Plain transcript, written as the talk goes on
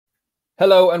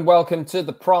Hello and welcome to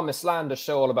The Promised Land, a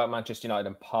show all about Manchester United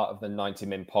and part of the 90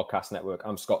 Min podcast network.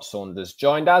 I'm Scott Saunders,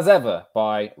 joined as ever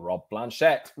by Rob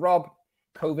Blanchette. Rob,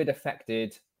 COVID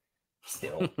affected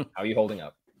still. How are you holding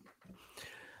up?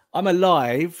 I'm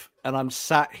alive and I'm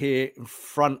sat here in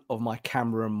front of my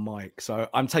camera and mic. So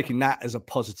I'm taking that as a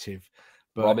positive.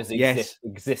 But Rob is yes,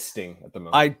 existing at the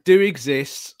moment. I do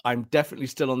exist. I'm definitely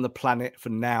still on the planet for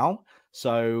now.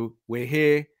 So we're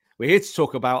here. We're here to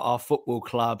talk about our football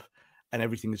club, and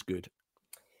everything is good.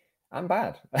 And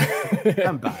bad.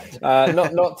 And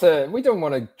bad. We don't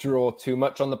want to draw too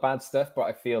much on the bad stuff, but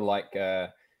I feel like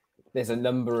there's a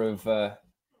number of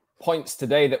points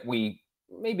today that we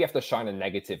maybe have to shine a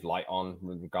negative light on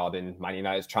regarding Man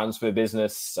United's transfer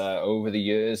business over the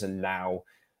years. And now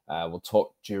we'll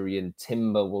talk Jurrien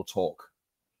Timber. We'll talk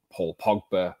Paul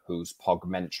Pogba, whose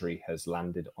Pogmentary has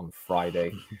landed on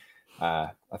Friday.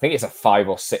 I think it's a 5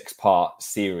 or 6 part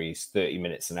series, 30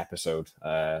 minutes an episode.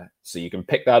 So you can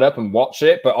pick that up and watch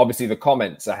it. But obviously the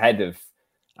comments ahead of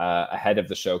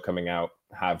the show coming out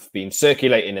have been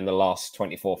circulating in the last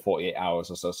 24, 48 hours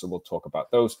or so. So we'll talk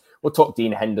about those. We'll talk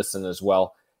Dean Henderson as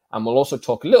well. And we'll also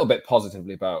talk a little bit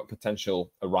positively about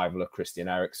potential arrival of Christian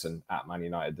Eriksen at Man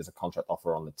United. There's a contract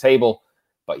offer on the table,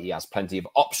 but he has plenty of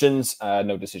options.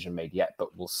 No decision made yet,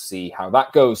 but we'll see how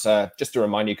that goes. Just to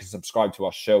remind you, you can subscribe to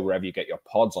our show wherever you get your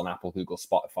pods, on Apple, Google,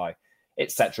 Spotify,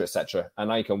 etc., etc. And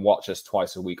now you can watch us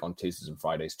twice a week on Tuesdays and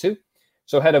Fridays too.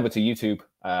 So head over to YouTube,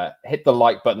 hit the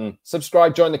like button,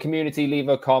 subscribe, join the community, leave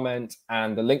a comment,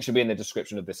 and the link should be in the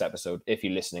description of this episode if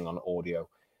you're listening on audio.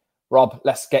 Rob,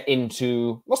 let's get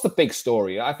into what's the big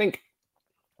story. I think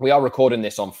we are recording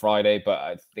this on Friday, but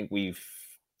I think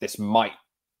this might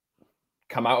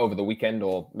come out over the weekend,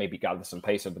 or maybe gather some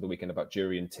pace over the weekend, about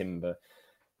Jurrien Timber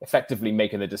effectively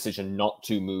making the decision not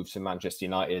to move to Manchester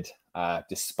United,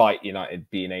 despite United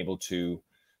being able to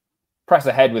press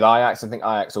ahead with Ajax. I think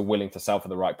Ajax are willing to sell for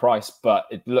the right price, but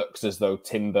it looks as though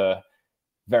Timber,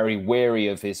 very wary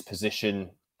of his position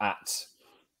at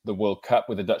the World Cup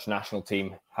with the Dutch national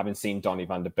team, having seen Donny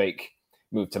van der Beek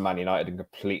move to Man United and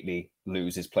completely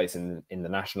lose his place in the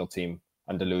national team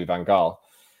under Louis van Gaal,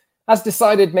 has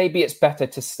decided maybe it's better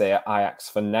to stay at Ajax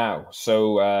for now.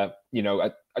 So,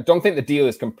 I don't think the deal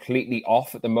is completely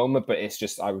off at the moment, but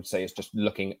I would say it's just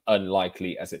looking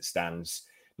unlikely as it stands.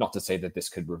 Not to say that this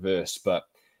could reverse, but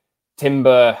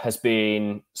Timber has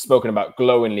been spoken about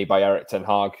glowingly by Erik ten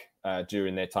Hag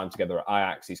during their time together at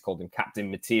Ajax. He's called him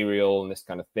captain material and this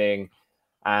kind of thing,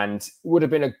 and would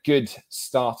have been a good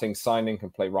starting signing, can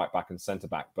play right back and centre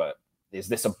back. But is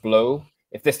this a blow?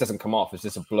 If this doesn't come off, is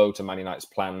this a blow to Man United's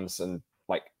plans? And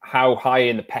how high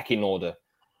in the pecking order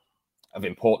of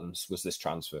importance was this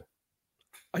transfer?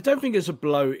 I don't think it's a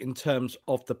blow in terms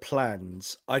of the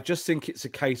plans. I just think it's a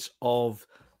case of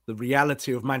the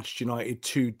reality of Manchester United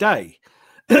today.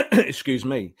 Excuse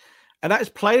me. And that is,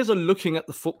 players are looking at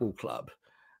the football club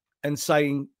and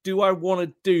saying, do I want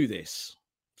to do this?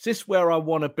 Is this where I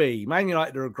want to be? Man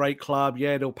United are a great club.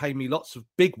 Yeah, they'll pay me lots of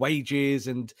big wages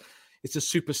and it's a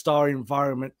superstar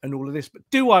environment and all of this. But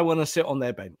do I want to sit on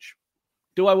their bench?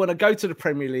 Do I want to go to the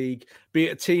Premier League, be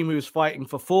at a team who's fighting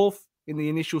for fourth in the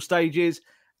initial stages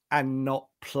and not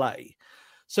play?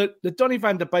 So the Donny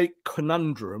van der Beek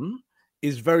conundrum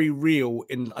is very real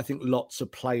in, I think, lots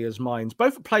of players' minds,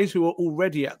 both players who are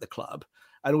already at the club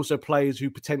and also players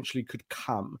who potentially could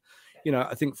come.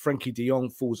 I think Frankie de Jong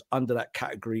falls under that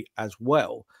category as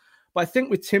well. But I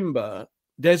think with Timber,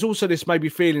 there's also this maybe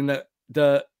feeling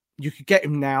that you could get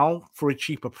him now for a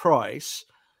cheaper price,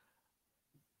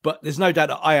 but there's no doubt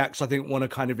that Ajax, I think, want to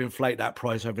kind of inflate that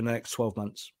price over the next 12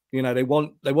 months. They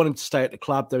want him to stay at the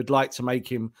club. They would like to make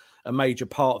him a major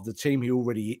part of the team. He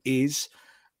already is.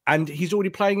 And he's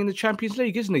already playing in the Champions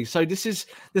League, isn't he? So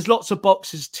there's lots of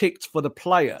boxes ticked for the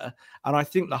player. And I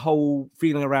think the whole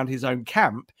feeling around his own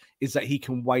camp is that he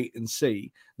can wait and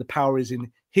see. The power is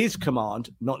in his command,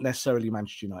 not necessarily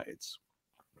Manchester United's.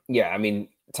 Yeah, I mean,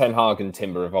 Ten Hag and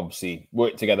Timber have obviously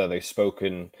worked together. They've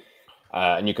spoken,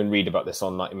 and you can read about this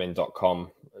on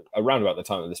 90min.com around about the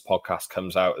time that this podcast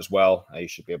comes out as well. You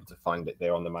should be able to find it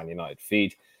there on the Man United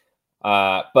feed.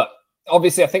 But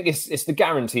obviously, I think it's the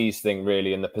guarantees thing,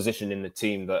 really, and the position in the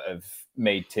team that have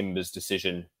made Timber's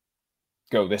decision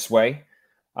go this way.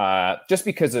 Just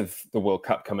because of the World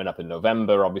Cup coming up in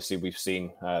November. Obviously, we've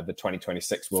seen the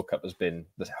 2026 World Cup has been,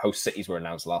 the host cities were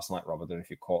announced last night, Rob. I don't know if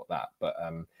you caught that, but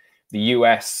the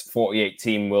US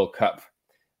 48-team World Cup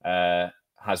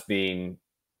has been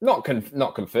not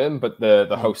confirmed, but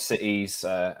the host cities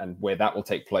and where that will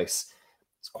take place,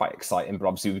 it's quite exciting. But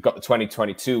obviously, we've got the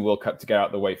 2022 World Cup to get out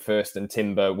of the way first, and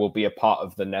Timber will be a part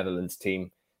of the Netherlands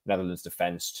team Netherlands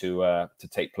defence to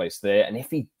take place there. And if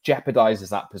he jeopardizes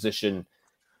that position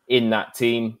in that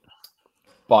team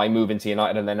by moving to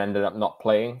United and then ended up not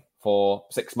playing for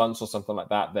 6 months or something like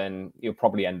that, then you'll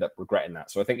probably end up regretting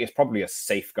that. So I think it's probably a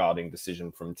safeguarding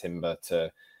decision from Timber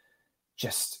to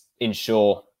just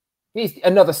ensure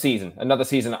another season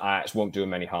at Ajax won't do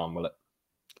him any harm, will it?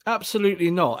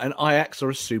 Absolutely not. And Ajax are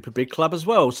a super big club as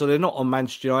well. So they're not on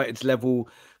Manchester United's level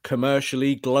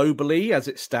commercially, globally, as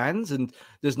it stands. And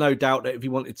there's no doubt that if he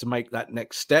wanted to make that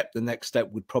next step, the next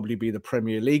step would probably be the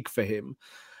Premier League for him.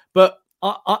 But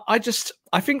I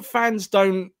think fans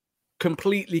don't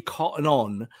completely cotton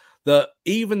on that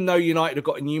even though United have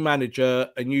got a new manager,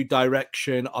 a new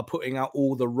direction, are putting out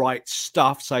all the right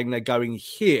stuff, saying they're going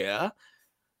here,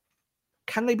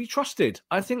 can they be trusted?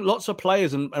 I think lots of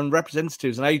players and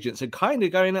representatives and agents are kind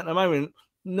of going at the moment,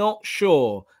 not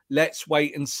sure. Let's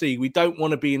wait and see. We don't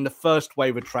want to be in the first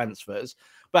wave of transfers.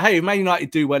 But hey, if Man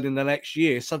United do well in the next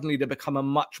year, suddenly they become a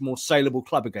much more saleable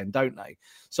club again, don't they?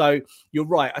 So you're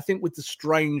right. I think with the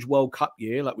strange World Cup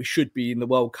year, like we should be in the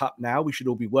World Cup now, we should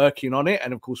all be working on it.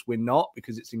 And of course, we're not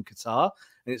because it's in Qatar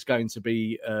and it's going to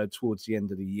be towards the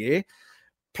end of the year.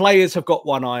 Players have got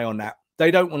one eye on that. They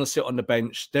don't want to sit on the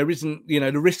bench. There isn't,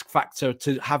 the risk factor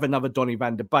to have another Donny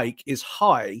van der Beek is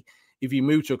high if you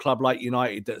move to a club like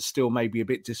United that's still maybe a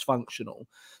bit dysfunctional.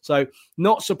 So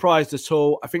not surprised at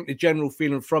all. I think the general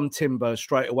feeling from Timber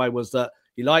straight away was that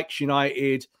he likes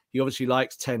United. He obviously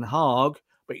likes Ten Hag,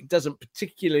 but he doesn't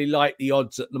particularly like the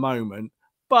odds at the moment.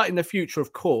 But in the future,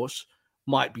 of course,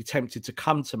 might be tempted to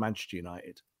come to Manchester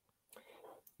United.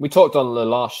 We talked on the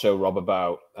last show, Rob,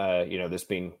 about, there's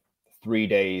been 3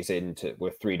 days into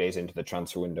the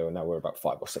transfer window, and now we're about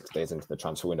 5 or 6 days into the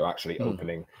transfer window, actually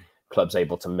opening, clubs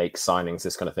able to make signings,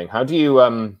 this kind of thing. How do you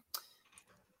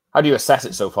assess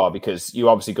it so far? Because you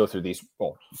obviously go through these,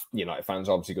 United fans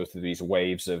obviously go through these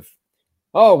waves of,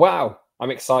 oh wow,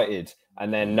 I'm excited,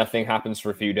 and then nothing happens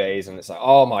for a few days, and it's like,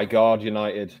 oh my god,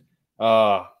 United,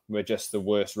 we're just the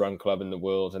worst run club in the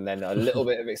world, and then a little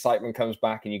bit of excitement comes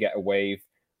back, and you get a wave,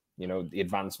 the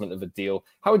advancement of a deal.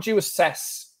 How would you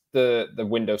assess the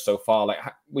window so far? Like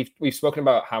we've spoken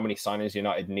about how many signings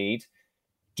United need.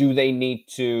 Do they need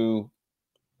to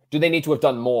have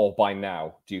done more by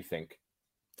now, do you think?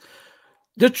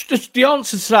 The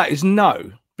answer to that is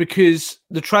no, because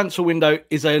the transfer window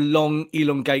is a long,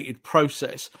 elongated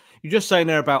process. You're just saying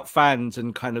there about fans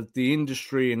and kind of the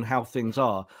industry and how things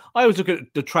are. I always look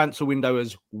at the transfer window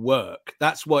as work.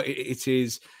 That's what it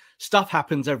is. Stuff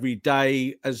happens every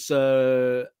day. As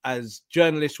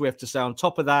journalists, we have to stay on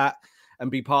top of that and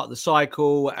be part of the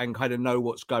cycle and kind of know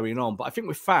what's going on. But I think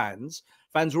with fans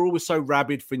are always so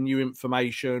rabid for new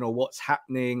information or what's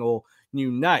happening or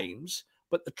new names.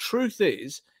 But the truth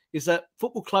is that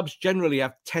football clubs generally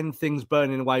have 10 things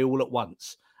burning away all at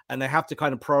once, and they have to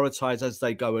kind of prioritize as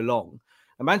they go along.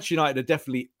 And Manchester United are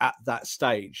definitely at that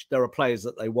stage. There are players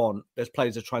that they want. There's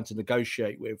players they're trying to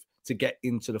negotiate with to get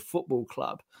into the football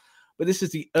club. But this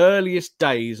is the earliest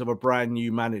days of a brand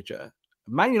new manager.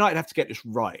 Man United have to get this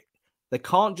right. They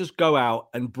can't just go out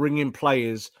and bring in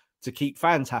players to keep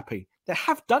fans happy. They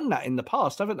have done that in the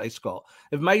past, haven't they, Scott?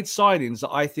 They've made signings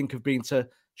that I think have been to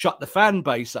shut the fan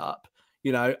base up.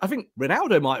 I think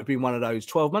Ronaldo might have been one of those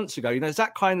 12 months ago. It's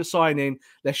that kind of signing.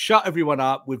 Let's shut everyone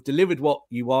up. We've delivered what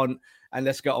you want, and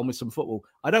let's get on with some football.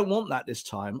 I don't want that this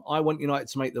time. I want United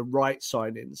to make the right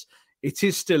signings. It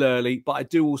is still early, but I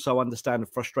do also understand the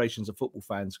frustrations of football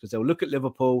fans because they'll look at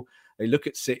Liverpool, they look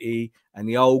at City, and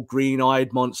the old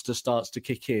green-eyed monster starts to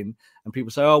kick in. And people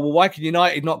say, oh, well, why can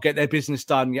United not get their business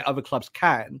done, yet other clubs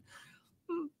can?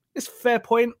 It's a fair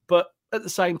point, but at the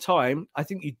same time, I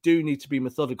think you do need to be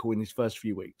methodical in these first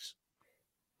few weeks.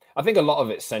 I think a lot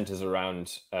of it centers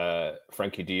around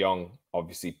Frankie de Jong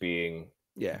obviously being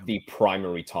the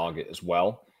primary target as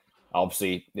well.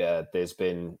 Obviously, there's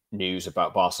been news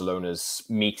about Barcelona's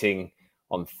meeting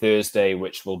on Thursday,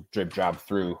 which will drib-drab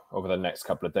through over the next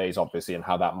couple of days, obviously, and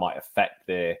how that might affect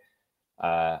their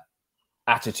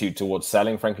attitude towards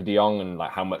selling Frankie de Jong and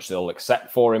like how much they'll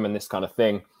accept for him and this kind of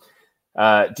thing.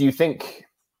 Do you think,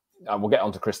 we'll get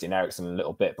on to Christian Eriksen in a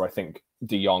little bit, but I think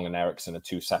de Jong and Eriksen are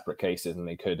two separate cases and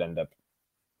they could end up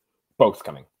both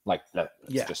coming. Like, let's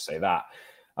just say that.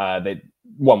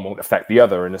 One won't affect the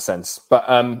other in a sense.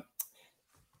 But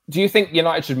do you think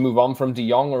United should move on from de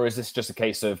Jong, or is this just a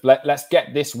case of let's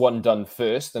get this one done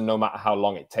first, and no matter how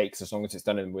long it takes, as long as it's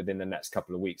done within the next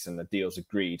couple of weeks and the deal's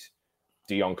agreed,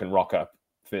 de Jong can rock up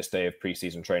first day of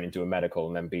preseason training, do a medical,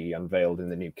 and then be unveiled in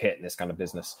the new kit and this kind of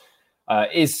business?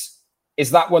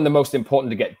 Is that one the most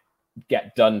important to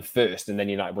get done first, and then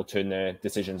United will turn their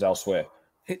decisions elsewhere?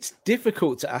 It's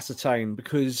difficult to ascertain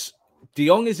because De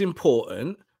Jong is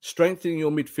important. Strengthening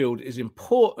your midfield is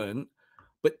important.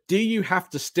 But do you have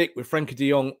to stick with Frenkie de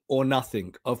Jong or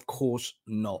nothing? Of course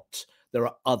not. There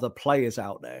are other players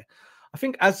out there. I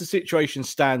think as the situation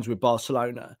stands with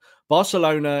Barcelona,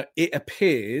 it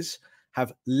appears,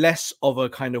 have less of a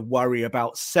kind of worry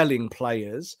about selling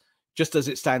players just as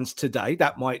it stands today.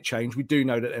 That might change. We do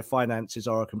know that their finances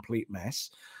are a complete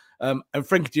mess. And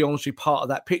Frenkie de Jong is part of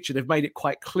that picture. They've made it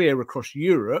quite clear across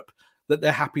Europe that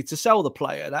they're happy to sell the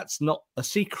player. That's not a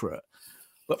secret.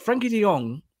 But Frenkie de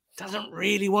Jong doesn't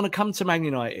really want to come to Man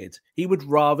United. He would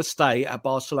rather stay at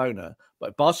Barcelona. But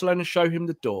if Barcelona show him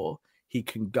the door, he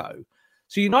can go.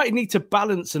 So United need to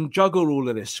balance and juggle all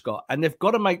of this, Scott. And they've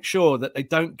got to make sure that they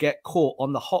don't get caught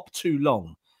on the hop too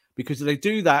long. Because if they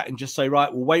do that and just say,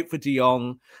 right, we'll wait for De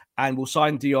Jong and we'll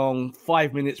sign De Jong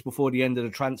 5 minutes before the end of the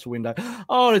transfer window.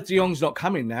 Oh, De Jong's not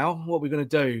coming now. What are we going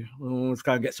to do? Oh, let's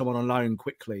go and get someone on loan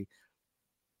quickly.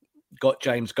 Got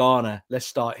James Garner. Let's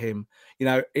start him.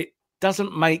 It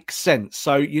doesn't make sense.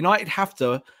 So United have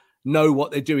to know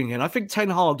what they're doing. And I think Ten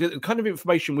Hag, the kind of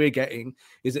information we're getting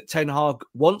is that Ten Hag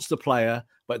wants the player,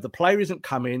 but if the player isn't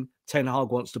coming, Ten Hag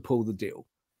wants to pull the deal.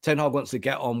 Ten Hag wants to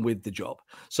get on with the job.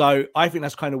 So I think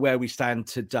that's kind of where we stand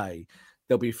today.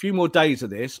 There'll be a few more days of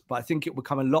this, but I think it will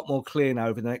become a lot more clear now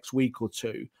over the next week or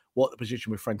two what the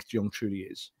position with Frenkie de Jong truly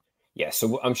is. Yeah,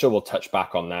 so I'm sure we'll touch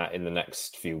back on that in the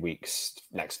next few weeks,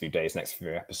 next few days, next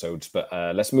few episodes. But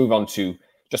let's move on to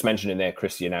just mentioning there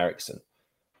Christian Eriksen.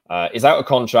 Is out of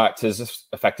contract, has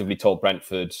effectively told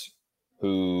Brentford,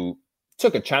 who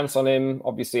took a chance on him,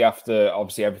 obviously after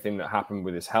everything that happened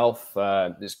with his health.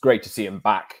 It's great to see him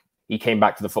back. He came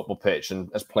back to the football pitch and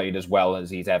has played as well as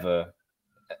he's ever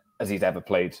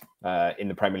played in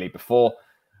the Premier League before.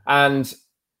 And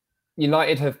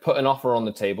United have put an offer on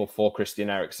the table for Christian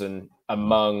Eriksen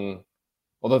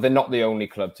although they're not the only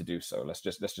club to do so. Let's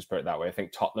just put it that way. I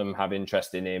think Tottenham have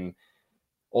interest in him.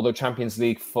 Although Champions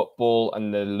League football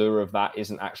and the lure of that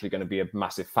isn't actually going to be a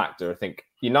massive factor, I think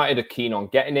United are keen on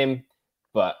getting him.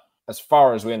 But as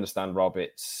far as we understand, Rob,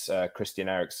 it's Christian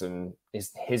Eriksen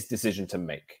is his decision to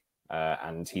make.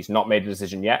 And he's not made a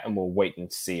decision yet, and we'll wait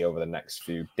and see over the next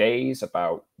few days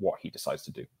about what he decides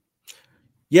to do.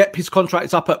 Yep, his contract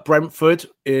is up at Brentford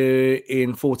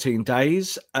in 14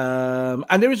 days.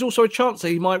 And there is also a chance that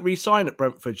he might re-sign at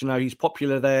Brentford. He's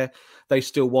popular there. They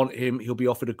still want him. He'll be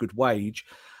offered a good wage.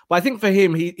 But I think for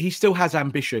him, he still has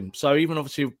ambition. So even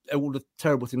obviously all the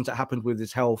terrible things that happened with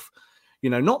his health,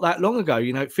 not that long ago,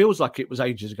 it feels like it was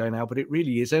ages ago now, but it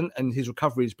really isn't. And his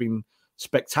recovery has been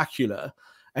spectacular.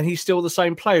 And he's still the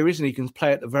same player, isn't he? He can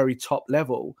play at the very top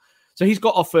level. So he's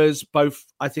got offers both,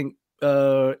 I think,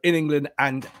 in England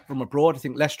and from abroad. I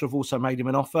think Leicester have also made him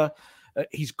an offer.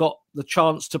 He's got the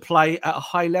chance to play at a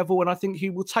high level, and I think he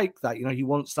will take that. He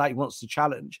wants that. He wants the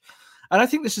challenge. And I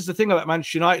think this is the thing about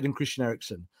Manchester United and Christian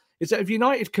Eriksen, is that if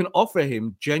United can offer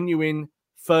him genuine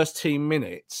first-team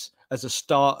minutes as a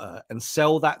starter and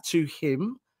sell that to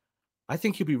him, I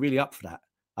think he'll be really up for that.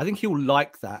 I think he'll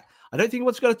like that. I don't think he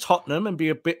wants to go to Tottenham and be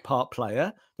a bit part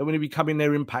player. Don't want to be coming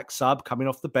their impact sub, coming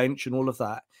off the bench and all of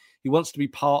that. He wants to be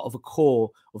part of a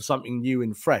core of something new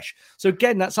and fresh. So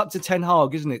again, that's up to Ten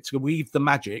Hag, isn't it? To weave the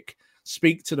magic,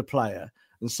 speak to the player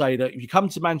and say that if you come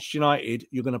to Manchester United,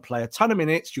 you're going to play a ton of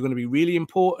minutes, you're going to be really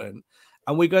important,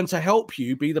 and we're going to help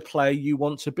you be the player you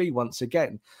want to be once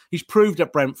again. He's proved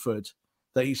at Brentford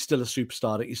that he's still a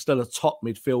superstar, that he's still a top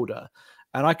midfielder.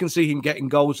 And I can see him getting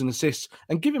goals and assists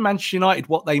and giving Manchester United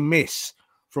what they miss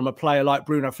from a player like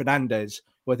Bruno Fernandes,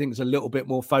 who I think is a little bit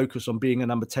more focused on being a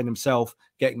number 10 himself,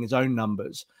 getting his own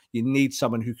numbers. You need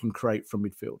someone who can create from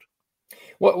midfield.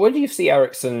 Where do you see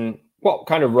Eriksen? What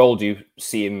kind of role do you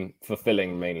see him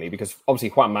fulfilling mainly? Because obviously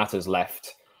Juan Mata's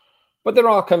left, but there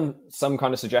are some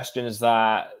kind of suggestions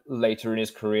that later in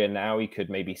his career now he could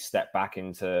maybe step back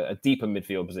into a deeper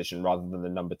midfield position rather than the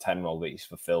number 10 role that he's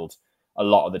fulfilled a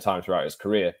lot of the time throughout his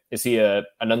career. Is he an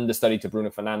understudy to Bruno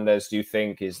Fernandes, do you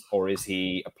think? Or is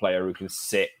he a player who can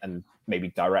sit and maybe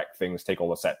direct things, take all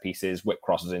the set pieces, whip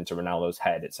crosses into Ronaldo's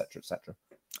head, etc., etc.?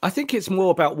 I think it's more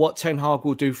about what Ten Hag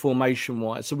will do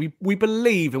formation-wise. So we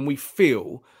believe and we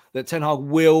feel that Ten Hag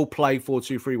will play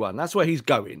 4-2-3-1. That's where he's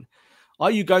going.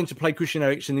 Are you going to play Christian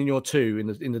Eriksen in your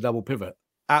two in the double pivot?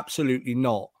 Absolutely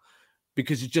not,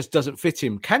 because it just doesn't fit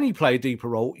him. Can he play a deeper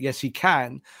role? Yes, he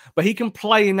can. But he can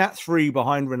play in that three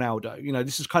behind Ronaldo.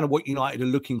 This is kind of what United are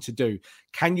looking to do.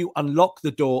 Can you unlock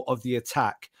the door of the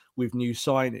attack with new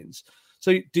signings?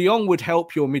 So De Jong would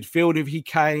help your midfield if he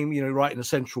came, right in the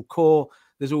central core.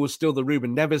 There's always still the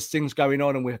Ruben Neves things going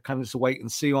on, and we're kind of just wait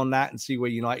and see on that and see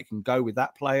where United can go with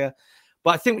that player.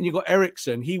 But I think when you've got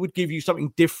Eriksen, he would give you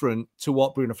something different to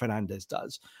what Bruno Fernandes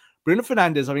does. Bruno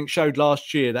Fernandes, I think, showed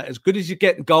last year that as good as you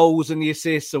get goals and the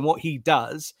assists and what he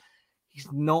does, he's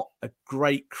not a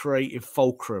great creative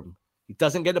fulcrum. He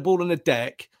doesn't get the ball on the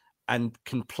deck and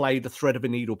can play the thread of a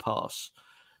needle pass.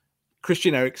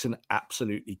 Christian Eriksen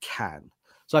absolutely can.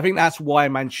 So I think that's why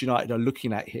Manchester United are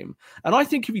looking at him. And I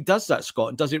think if he does that, Scott,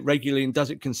 and does it regularly and does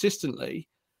it consistently,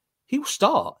 he'll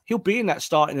start. He'll be in that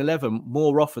starting 11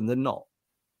 more often than not.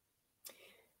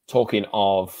 Talking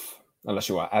of, unless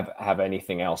you have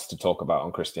anything else to talk about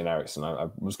on Christian Eriksen, I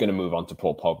was going to move on to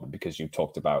Paul Pogba because you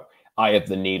talked about eye of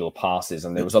the needle passes.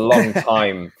 And there was a long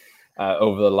time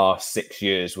over the last 6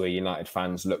 years where United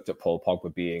fans looked at Paul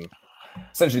Pogba being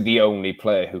essentially the only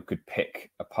player who could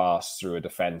pick a pass through a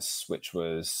defense which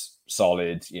was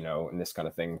solid, and this kind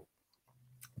of thing,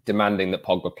 demanding that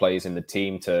Pogba plays in the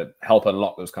team to help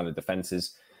unlock those kind of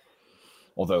defenses.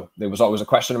 Although there was always a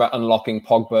question about unlocking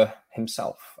Pogba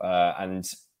himself. And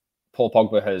Paul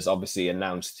Pogba has obviously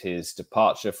announced his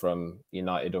departure from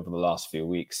United over the last few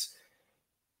weeks.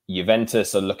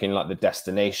 Juventus are looking like the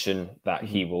destination that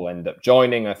he will end up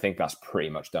joining. I think that's pretty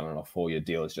much done on a 4-year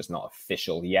deal. It's just not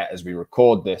official yet as we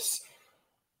record this.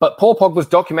 But Paul Pogba's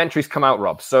documentary's come out,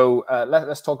 Rob. So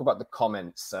let's talk about the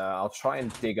comments. I'll try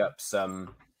and dig up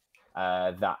some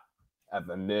that have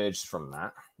emerged from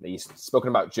that. He's spoken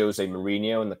about Jose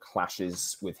Mourinho and the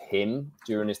clashes with him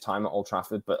during his time at Old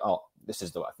Trafford. But I think this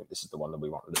is the one that we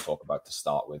wanted to talk about to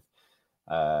start with.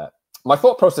 My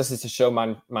thought process is to show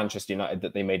Manchester United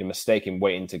that they made a mistake in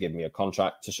waiting to give me a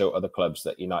contract, to show other clubs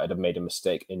that United have made a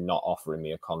mistake in not offering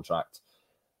me a contract.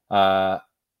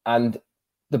 And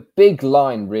the big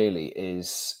line really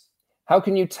is, how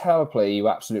can you tell a player you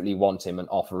absolutely want him and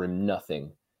offer him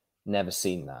nothing? Never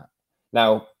seen that.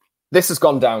 Now, this has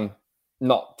gone down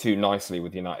not too nicely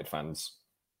with United fans.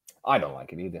 I don't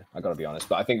like it either, I got to be honest.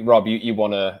 But I think, Rob, you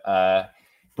want to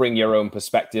bring your own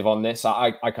perspective on this.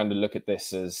 I kind of look at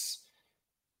this as,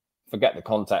 forget the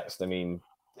context. I mean,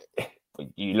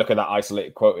 you look at that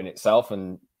isolated quote in itself,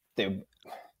 and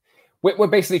we're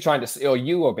basically trying to say, or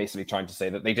you are basically trying to say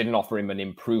that they didn't offer him an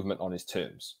improvement on his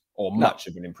terms, or much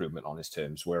of an improvement on his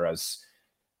terms, whereas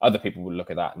other people would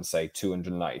look at that and say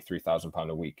 £293,000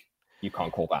 a week. You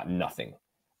can't call that nothing.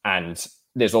 And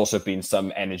there's also been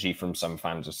some energy from some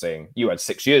fans of saying you had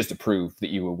 6 years to prove that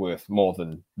you were worth more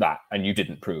than that, and you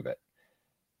didn't prove it.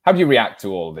 How do you react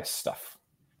to all this stuff?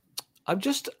 I'm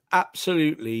just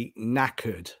absolutely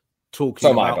knackered talking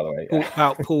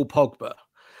about Paul Pogba.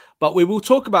 But we will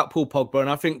talk about Paul Pogba, and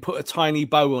I think put a tiny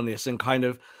bow on this and kind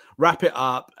of wrap it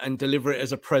up and deliver it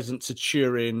as a present to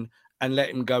Turin and let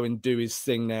him go and do his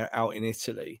thing there out in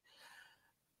Italy.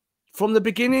 From the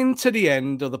beginning to the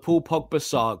end of the Paul Pogba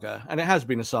saga, and it has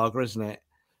been a saga, isn't it?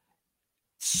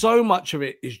 So much of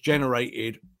it is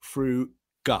generated through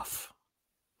guff.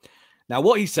 Now,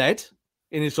 what he said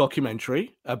in his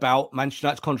documentary about Manchester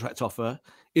United's contract offer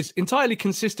is entirely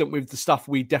consistent with the stuff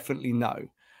we definitely know.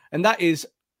 And that is,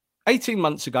 18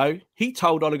 months ago, he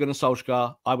told Ole Gunnar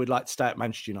Solskjaer, I would like to stay at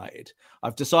Manchester United.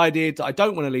 I've decided I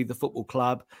don't want to leave the football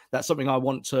club. That's something I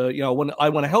want to, I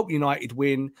want to help United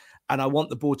win, and I want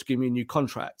the board to give me a new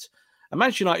contract. And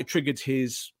Manchester United triggered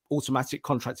his automatic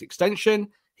contract extension.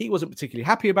 He wasn't particularly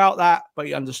happy about that, but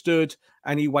he understood,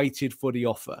 and he waited for the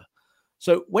offer.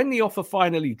 So when the offer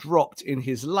finally dropped in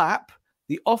his lap,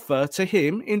 the offer to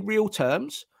him in real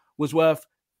terms was worth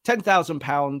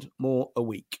 £10,000 more a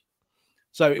week.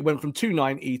 So it went from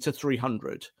 290 to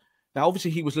 300. Now,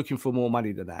 obviously, he was looking for more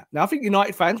money than that. Now, I think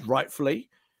United fans rightfully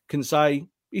can say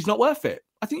he's not worth it.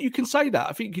 I think you can say that.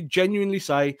 I think you can genuinely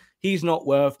say he's not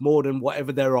worth more than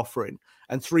whatever they're offering.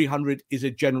 And 300 is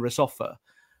a generous offer.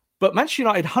 But Manchester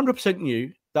United 100%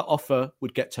 knew that offer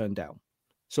would get turned down.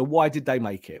 So why did they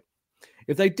make it?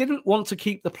 If they didn't want to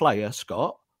keep the player,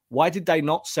 Scott, why did they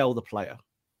not sell the player?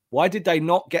 Why did they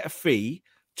not get a fee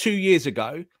 2 years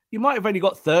ago? You might have only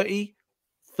got 30,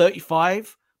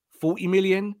 35, 40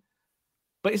 million.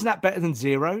 But isn't that better than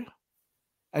zero?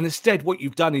 And instead, what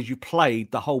you've done is you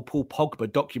played the whole Paul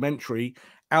Pogba documentary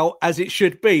out as it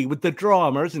should be with the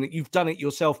drama, isn't it? You've done it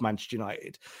yourself, Manchester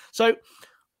United. So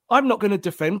I'm not going to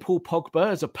defend Paul Pogba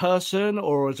as a person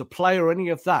or as a player or any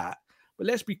of that. But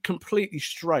let's be completely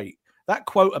straight. That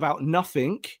quote about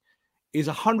nothing is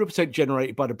 100%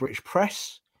 generated by the British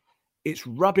press. It's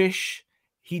rubbish.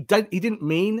 He didn't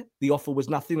mean the offer was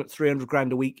nothing, that 300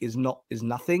 grand a week is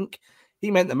nothing.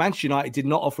 He meant that Manchester United did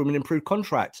not offer him an improved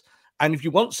contract. And if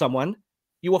you want someone,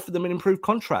 you offer them an improved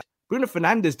contract. Bruno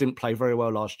Fernandes didn't play very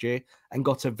well last year and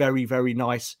got a very, very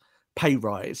nice pay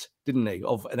rise, didn't he,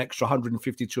 of an extra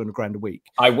 150, 200 grand a week.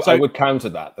 I would counter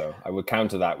that, though. I would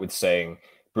counter that with saying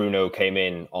Bruno came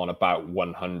in on about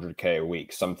 100k a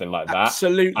week, something like that.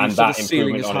 Absolutely. And so that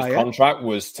improvement on his contract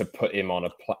was to put him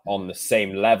on the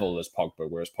same level as Pogba,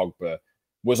 whereas Pogba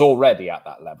was already at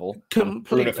that level.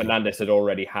 Bruno Fernandes had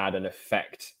already had an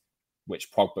effect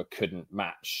which Pogba couldn't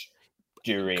match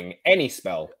during any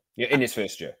spell in his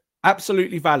first year.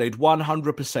 Absolutely valid,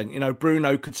 100%. You know,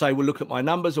 Bruno could say, well, look at my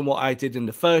numbers and what I did in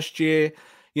the first year,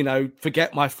 you know,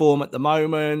 forget my form at the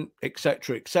moment,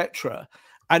 etc., etc.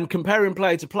 And comparing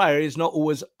player to player is not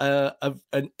always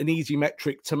an easy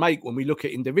metric to make when we look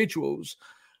at individuals.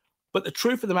 But the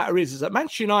truth of the matter is that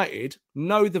Manchester United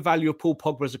know the value of Paul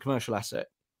Pogba as a commercial asset.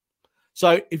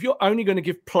 So if you're only going to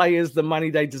give players the money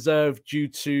they deserve due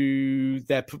to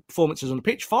their performances on the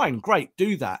pitch, fine, great,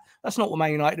 do that. That's not what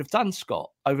Man United have done, Scott,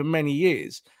 over many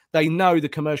years. They know the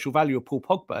commercial value of Paul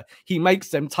Pogba. He makes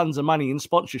them tons of money in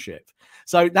sponsorship.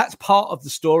 So that's part of the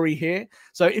story here.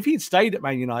 So if he'd stayed at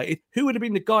Man United, who would have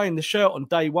been the guy in the shirt on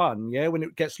day one, yeah, when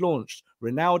it gets launched?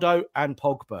 Ronaldo and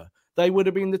Pogba. They would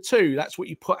have been the two. That's what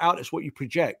you put out. That's what you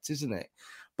project, isn't it?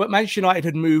 But Manchester United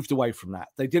had moved away from that.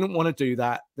 They didn't want to do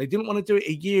that. They didn't want to do it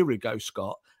a year ago,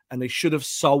 Scott, and they should have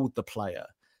sold the player.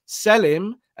 Sell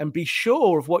him and be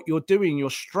sure of what you're doing, your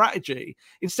strategy.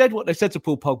 Instead, what they said to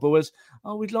Paul Pogba was,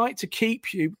 oh, we'd like to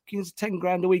keep you. Give us 10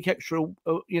 grand a week extra,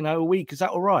 a week. Is that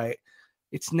all right?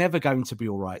 It's never going to be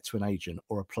all right to an agent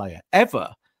or a player,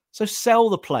 ever. So sell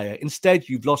the player. Instead,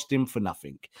 you've lost him for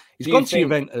nothing. He's gone to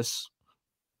Juventus.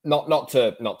 Not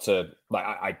to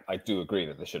like, I do agree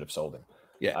that they should have sold him.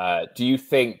 Yeah. Do you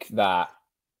think that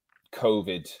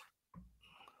COVID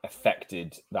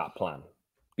affected that plan?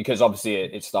 Because obviously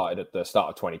it started at the start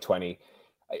of 2020.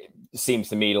 It seems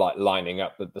to me like lining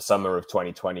up that the summer of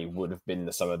 2020 would have been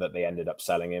the summer that they ended up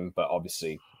selling him. But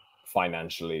obviously,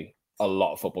 financially, a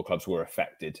lot of football clubs were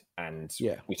affected, and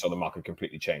we saw the market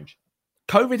completely change.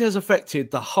 COVID has affected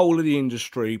the whole of the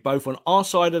industry, both on our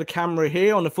side of the camera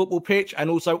here on the football pitch and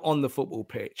also on the football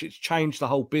pitch. It's changed the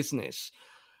whole business.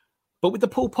 But with the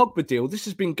Paul Pogba deal, this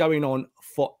has been going on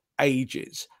for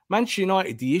ages. Manchester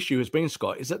United, the issue has been,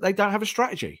 Scott, is that they don't have a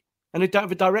strategy and they don't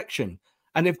have a direction.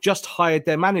 And they've just hired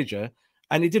their manager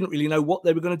and they didn't really know what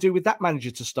they were going to do with that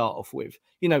manager to start off with.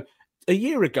 You know, a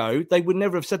year ago, they would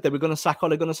never have said they were going to sack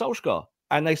Ole Gunnar Solskjaer.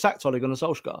 And they sacked Ole Gunnar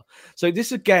Solskjaer. So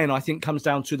this, again, I think comes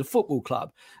down to the football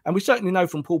club. And we certainly know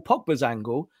from Paul Pogba's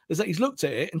angle is that he's looked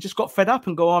at it and just got fed up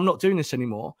and go, oh, I'm not doing this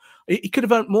anymore. He could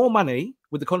have earned more money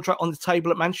with the contract on the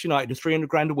table at Manchester United of 300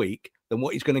 grand a week than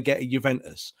what he's going to get at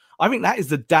Juventus. I think that is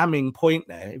the damning point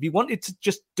there. If he wanted to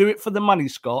just do it for the money,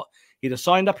 Scott, he'd have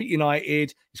signed up at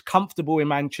United. He's comfortable in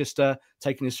Manchester,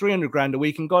 taking his 300 grand a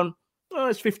week and gone, oh,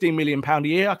 it's £15 million a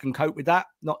year. I can cope with that.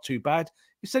 Not too bad.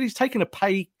 He said he's taken a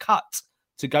pay cut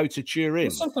to go to Turin.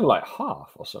 It's something like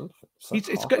half or something.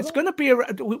 It's going to be,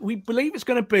 we believe it's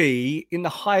going to be in the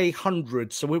high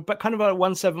hundreds. So we're kind of at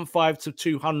 175 to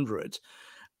 200.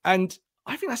 And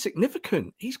I think that's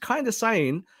significant. He's kind of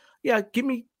saying, yeah, give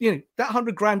me, that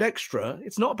 100 grand extra.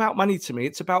 It's not about money to me.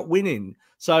 It's about winning.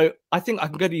 So I think I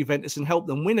can go to Juventus and help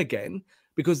them win again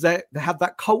because they have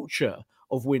that culture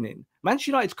of winning.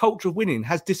 Manchester United's culture of winning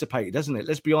has dissipated, hasn't it?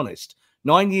 Let's be honest.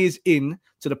 9 years in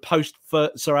to the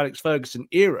post-Sir Alex Ferguson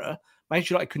era,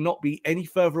 Manchester United could not be any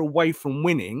further away from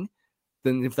winning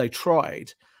than if they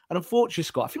tried. And unfortunately,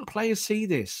 Scott, I think players see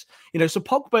this. So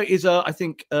Pogba is, I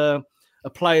think, a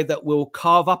player that will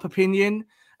carve up opinion.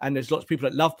 And there's lots of people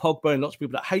that love Pogba and lots of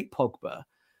people that hate Pogba.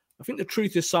 I think the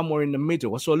truth is somewhere in the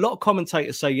middle. I saw a lot of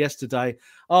commentators say yesterday,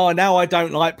 oh, now I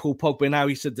don't like Paul Pogba. Now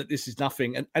he said that this is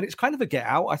nothing. And it's kind of a get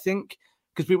out, I think,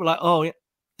 because people are like, oh, yeah.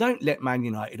 Don't let Man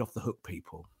United off the hook,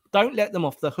 people. Don't let them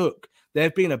off the hook.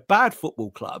 They've been a bad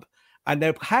football club, and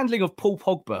their handling of Paul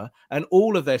Pogba and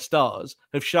all of their stars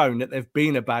have shown that they've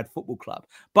been a bad football club.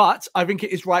 But I think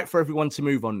it is right for everyone to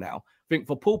move on now. I think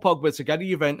for Paul Pogba to go to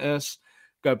Juventus,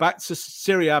 go back to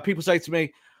Syria, people say to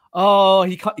me, oh,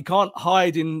 he can't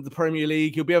hide in the Premier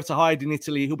League. He'll be able to hide in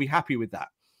Italy. He'll be happy with that.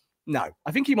 No,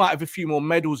 I think he might have a few more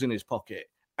medals in his pocket,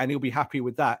 and he'll be happy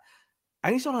with that.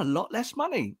 And he's on a lot less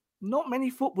money. Not many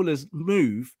footballers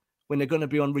move when they're going to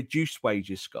be on reduced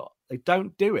wages, Scott. They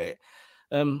don't do it.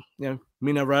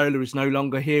 Minarola is no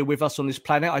longer here with us on this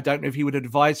planet. I don't know if he would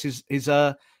advise his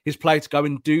player to go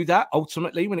and do that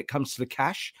ultimately when it comes to the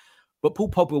cash. But Paul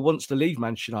Pogba wants to leave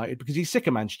Manchester United because he's sick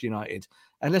of Manchester United.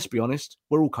 And let's be honest,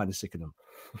 we're all kind of sick of them.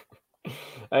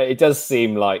 It does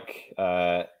seem like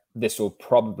this will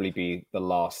probably be the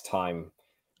last time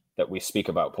that we speak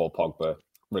about Paul Pogba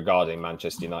regarding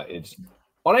Manchester United.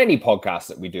 On any podcast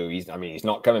that we do, he's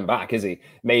not coming back, is he?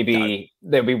 Maybe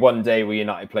there'll be one day where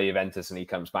United play Juventus and he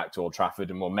comes back to Old Trafford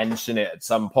and we'll mention it at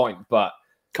some point. But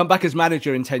Come back as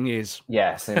manager in 10 years.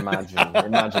 Yes, imagine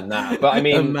that. But I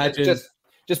mean,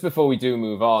 just before we do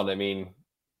move on, I mean,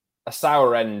 a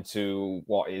sour end to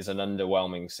what is an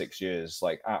underwhelming 6 years.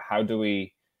 Like, how do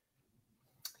we?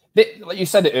 Like you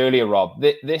said it earlier, Rob.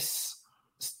 This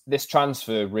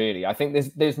transfer really, I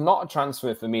think there's not a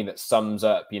transfer for me that sums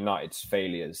up United's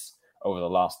failures over the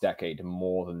last decade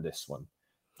more than this one.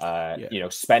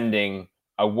 Spending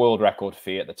a world record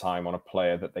fee at the time on a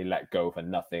player that they let go for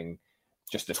nothing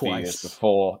just a few years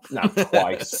before, now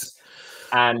twice.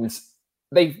 And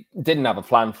they didn't have a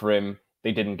plan for him.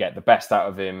 They didn't get the best out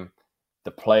of him.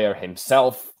 The player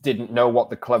himself didn't know what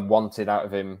the club wanted out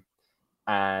of him.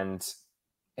 And,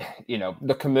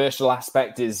 the commercial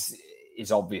aspect is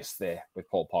obvious there with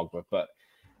Paul Pogba. But,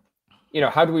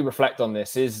 how do we reflect on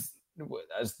this? As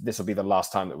this will be the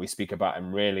last time that we speak about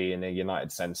him really in a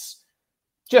United sense,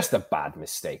 just a bad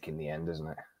mistake in the end, isn't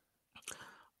it?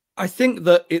 I think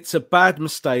that it's a bad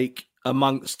mistake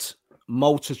amongst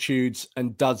multitudes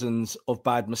and dozens of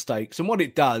bad mistakes. And what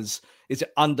it does is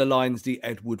it underlines the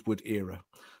Ed Woodward era.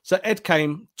 So Ed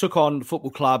took on the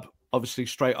football club, obviously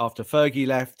straight after Fergie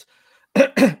left.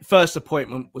 First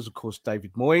appointment was, of course,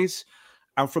 David Moyes.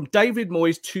 And from David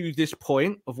Moyes to this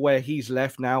point of where he's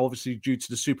left now, obviously due to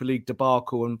the Super League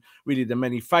debacle and really the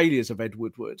many failures of Ed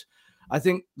Woodward, I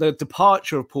think the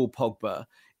departure of Paul Pogba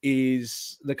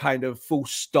is the kind of full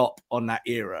stop on that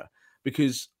era.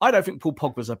 Because I don't think Paul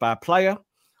Pogba's a bad player.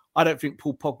 I don't think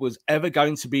Paul Pogba was ever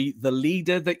going to be the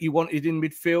leader that you wanted in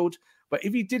midfield. But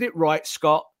if you did it right,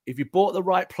 Scott, if you bought the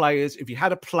right players, if you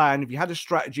had a plan, if you had a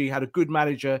strategy, had a good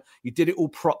manager, you did it all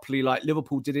properly like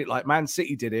Liverpool did it, like Man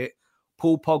City did it,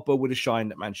 Paul Pogba would have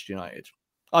shined at Manchester United.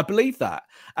 I believe that.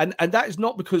 And that is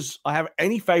not because I have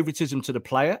any favoritism to the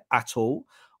player at all.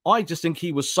 I just think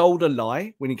he was sold a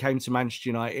lie when he came to Manchester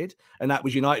United, and that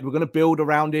was United were going to build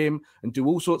around him and do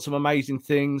all sorts of amazing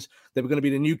things. They were going to be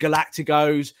the new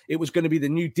Galacticos. It was going to be the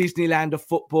new Disneyland of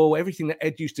football, everything that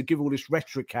Ed used to give all this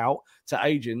rhetoric out to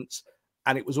agents,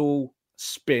 and it was all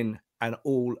spin and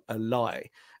all a lie.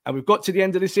 And we've got to the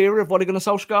end of this era of Ole Gunnar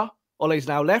Solskjaer. Ole's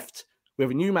now left. We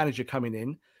have a new manager coming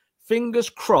in. Fingers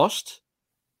crossed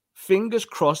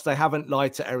they haven't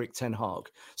lied to Erik ten Hag.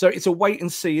 So it's a wait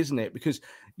and see, isn't it? Because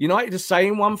United are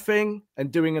saying one thing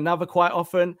and doing another quite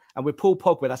often. And with Paul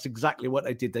Pogba, that's exactly what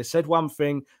they did. They said one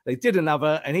thing, they did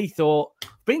another. And he thought,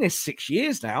 been here 6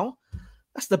 years now.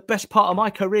 That's the best part of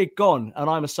my career gone. And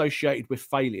I'm associated with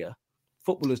failure.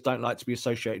 Footballers don't like to be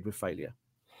associated with failure.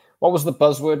 What was the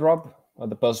buzzword, Rob? Or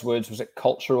the buzzwords, was it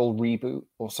cultural reboot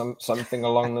or something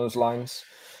along those lines?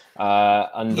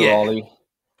 Under Ole.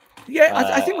 Yeah,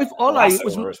 I think with Ole, it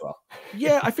was as well.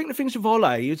 Yeah, I think the things with Ole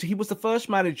is he was the first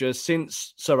manager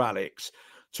since Sir Alex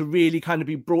to really kind of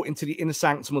be brought into the inner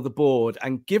sanctum of the board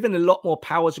and given a lot more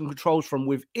powers and controls from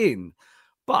within.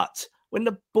 But when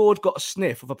the board got a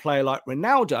sniff of a player like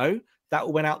Ronaldo, that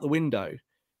all went out the window.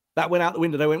 They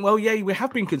went, well, yeah, we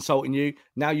have been consulting you.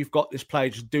 Now you've got this player,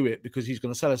 just do it because he's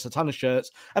going to sell us a ton of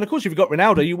shirts. And of course, if you've got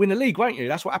Ronaldo, you win the league, won't you?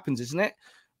 That's what happens, isn't it?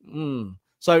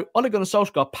 So Ole Gunnar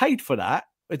Solskjaer paid for that,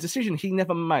 a decision he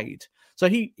never made. So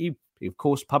he of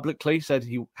course, publicly said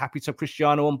he was happy to have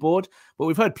Cristiano on board. But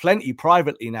we've heard plenty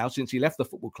privately now since he left the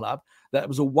football club that it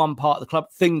was a one part of the club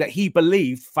thing that he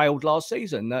believed failed last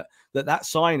season, that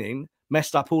signing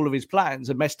messed up all of his plans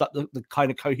and messed up the kind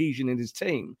of cohesion in his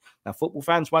team. Now, football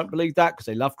fans won't believe that because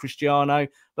they love Cristiano.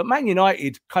 But Man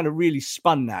United kind of really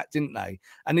spun that, didn't they?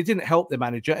 And it didn't help the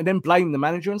manager and then blamed the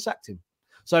manager and sacked him.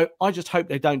 So I just hope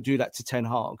they don't do that to Ten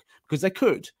Hag because they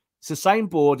could. It's the same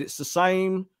board. It's the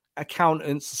same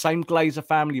accountants, the same Glazer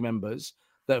family members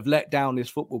that have let down this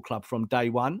football club from day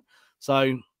one.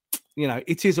 So,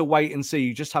 it is a wait and see.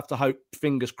 You just have to hope,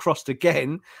 fingers crossed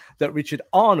again, that Richard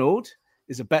Arnold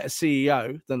is a better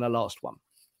CEO than the last one.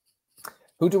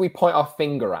 Who do we point our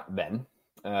finger at then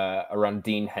around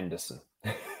Dean Henderson?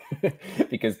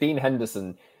 Because Dean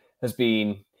Henderson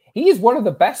he is one of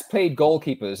the best paid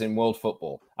goalkeepers in world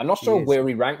football. I'm not sure where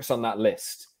he ranks on that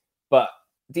list, but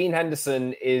Dean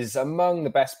Henderson is among the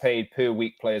best paid per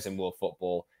week players in world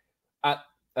football. At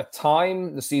a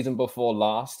time, the season before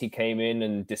last, he came in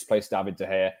and displaced David De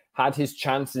Gea, had his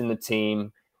chance in the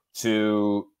team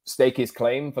to stake his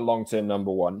claim for long-term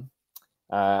number one,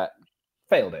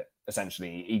 failed it,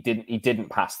 essentially. He didn't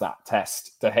pass that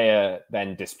test. De Gea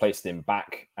then displaced him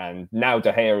back, and now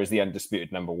De Gea is the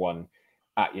undisputed number one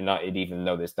at United, even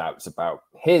though there's doubts about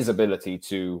his ability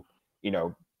to,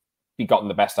 be gotten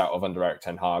the best out of under Erik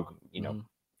ten Hag.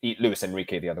 Luis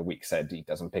Enrique the other week said he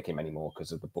doesn't pick him anymore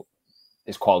because of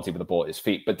his quality with the ball at his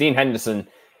feet. But Dean Henderson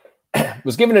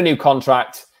was given a new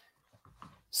contract,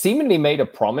 seemingly made a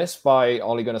promise by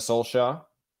Ole Gunnar Solskjaer,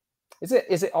 is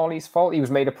it Ollie's fault? He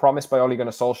was made a promise by Ole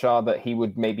Gunnar Solskjaer that he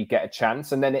would maybe get a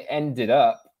chance, and then it ended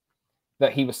up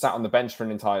that he was sat on the bench for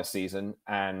an entire season,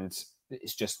 and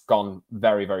it's just gone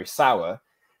very, very sour.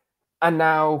 And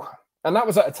that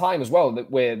was at a time as well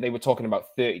where they were talking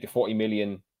about 30 to 40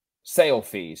 million sale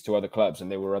fees to other clubs,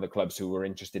 and there were other clubs who were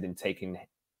interested in taking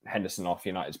Henderson off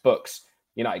United's books.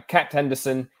 United kept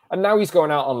Henderson, and now he's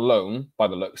going out on loan, by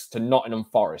the looks, to Nottingham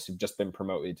Forest, who've just been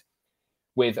promoted,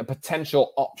 with a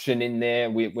potential option in there.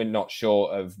 We're not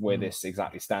sure of where this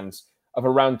exactly stands, of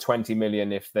around 20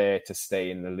 million if they're to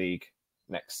stay in the league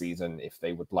next season, if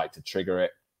they would like to trigger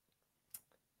it.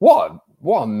 What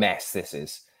a mess this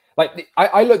is. Like,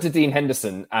 I looked at Dean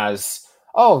Henderson as,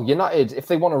 United, if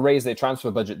they want to raise their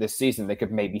transfer budget this season, they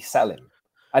could maybe sell him.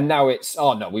 And now it's,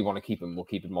 no, we want to keep him. We'll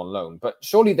keep him on loan. But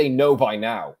surely they know by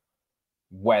now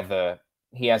whether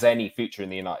he has any future in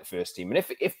the United first team. And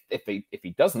if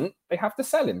he doesn't, they have to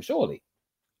sell him, surely.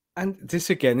 And this,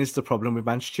 again, is the problem with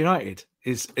Manchester United,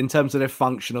 is in terms of their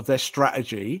function, of their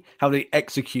strategy, how they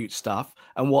execute stuff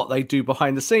and what they do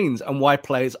behind the scenes and why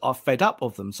players are fed up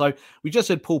of them. So we just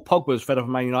said Paul Pogba is fed up of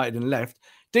Man United and left.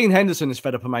 Dean Henderson is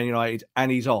fed up of Man United and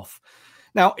he's off.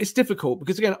 Now, it's difficult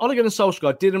because, again, Ole Gunnar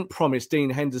Solskjaer didn't promise Dean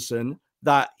Henderson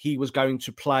that he was going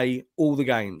to play all the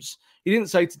games. He didn't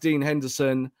say to Dean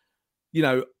Henderson,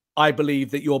 I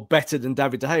believe that you're better than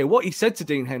David De Gea. What he said to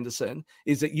Dean Henderson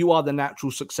is that you are the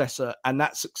natural successor and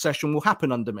that succession will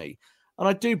happen under me. And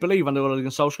I do believe under Ole Gunnar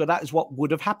Solskjaer, that is what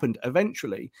would have happened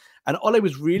eventually. And Ole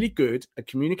was really good at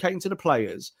communicating to the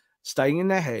players, staying in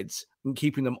their heads and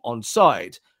keeping them on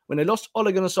side. When they lost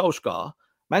Ole Gunnar Solskjaer,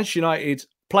 Manchester United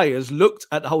players looked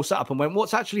at the whole setup and went,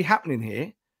 what's actually happening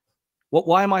here?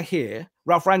 Why am I here?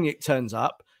 Ralph Rangnick turns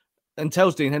up and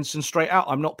tells Dean Henderson straight out,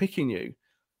 I'm not picking you.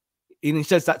 And he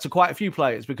says that to quite a few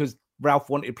players because Ralph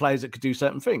wanted players that could do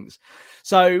certain things.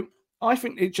 So I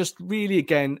think it just really,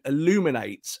 again,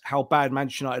 illuminates how bad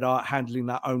Manchester United are at handling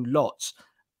their own lots.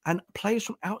 And players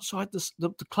from outside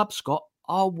the club, Scott,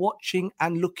 are watching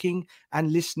and looking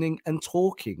and listening and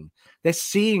talking. They're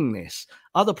seeing this.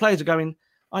 Other players are going,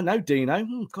 I know Dino.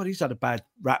 God, he's had a bad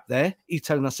rap there. He's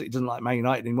telling us that he doesn't like Man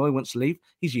United anymore. He wants to leave.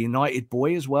 He's a United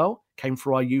boy as well. Came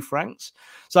through our youth ranks.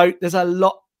 So there's a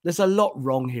lot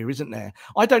wrong here, isn't there?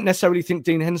 I don't necessarily think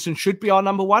Dean Henderson should be our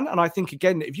number one. And I think,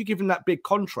 again, if you give him that big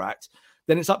contract,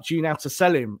 then it's up to you now to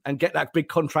sell him and get that big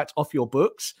contract off your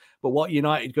books. But what are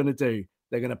United going to do?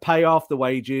 They're going to pay off the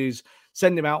wages,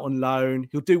 send him out on loan.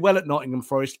 He'll do well at Nottingham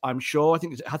Forest, I'm sure. I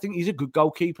think he's a good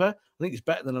goalkeeper. I think he's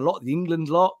better than a lot of the England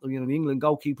lot, the England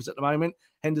goalkeepers at the moment.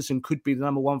 Henderson could be the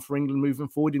number one for England moving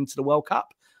forward into the World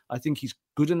Cup. I think he's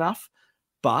good enough.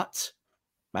 But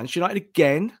Manchester United,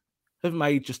 again, have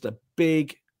made just a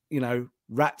big,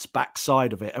 rat's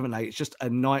backside of it, haven't they? It's just a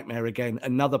nightmare again.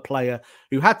 Another player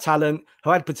who had talent,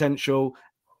 who had potential,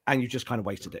 and you just kind of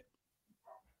wasted it.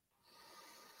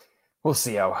 We'll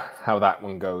see how that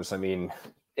one goes. I mean,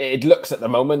 it looks at the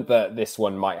moment that this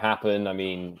one might happen. I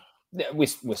mean,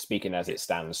 we're speaking as it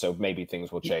stands, so maybe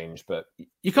things will change. But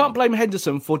you can't blame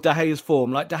Henderson for De Gea's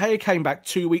form. Like, De Gea came back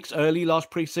 2 weeks early last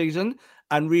pre-season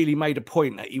and really made a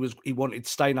point that he wanted to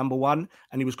stay number one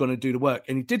and he was going to do the work.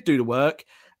 And he did do the work,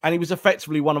 and he was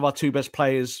effectively one of our two best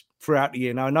players throughout the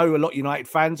year. Now, I know a lot of United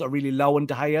fans are really low on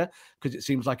De Gea because it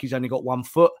seems like he's only got 1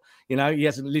 foot.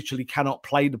 He cannot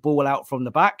play the ball out from the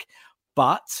back.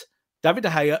 But David De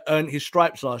Gea earned his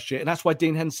stripes last year, and that's why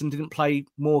Dean Henderson didn't play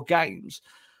more games.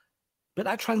 But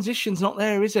that transition's not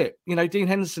there, is it? Dean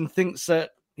Henderson thinks that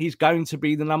he's going to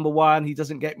be the number one. He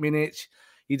doesn't get minutes.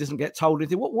 He doesn't get told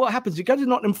anything. What happens? He goes to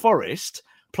Nottingham Forest,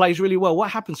 plays really well. What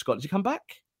happens, Scott? Does he come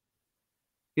back?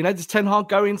 Does Ten Hag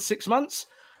go in 6 months?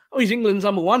 Oh, he's England's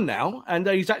number one now, and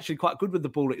he's actually quite good with the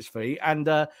ball at his feet. And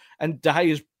De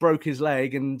Gea's broke his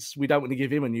leg, and we don't want to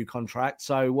give him a new contract.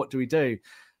 So what do we do?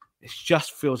 It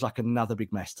just feels like another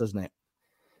big mess, doesn't it?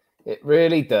 It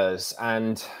really does.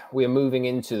 And we're moving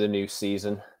into the new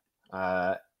season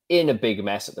in a big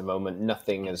mess at the moment.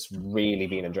 Nothing has really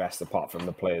been addressed apart from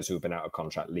the players who have been out of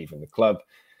contract leaving the club.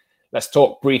 Let's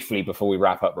talk briefly before we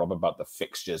wrap up, Rob, about the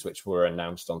fixtures, which were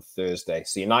announced on Thursday.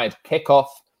 So United kick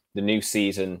off the new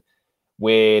season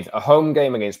with a home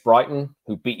game against Brighton,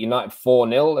 who beat United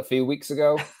 4-0 a few weeks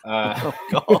ago. Oh,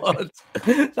 God.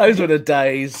 Those were the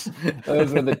days.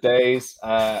 Those were the days.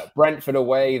 Brentford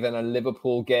away, then a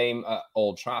Liverpool game at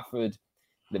Old Trafford.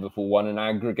 Liverpool won an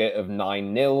aggregate of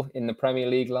 9-0 in the Premier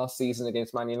League last season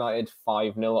against Man United,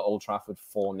 5-0 at Old Trafford,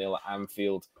 4-0 at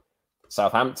Anfield.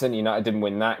 Southampton, United didn't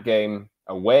win that game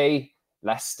away.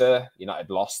 Leicester,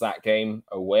 United lost that game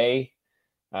away.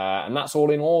 And that's all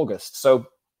in August. So,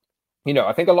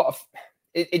 I think a lot of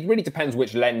it really depends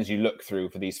which lens you look through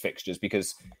for these fixtures,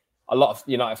 because a lot of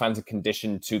United fans are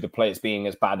conditioned to the players being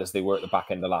as bad as they were at the back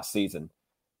end of last season.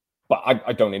 But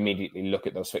I don't immediately look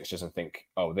at those fixtures and think,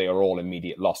 oh, they are all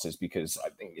immediate losses, because I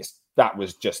think that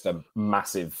was just a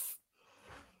massive,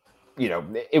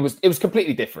 it was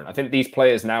completely different. I think these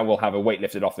players now will have a weight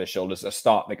lifted off their shoulders.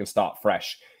 They can start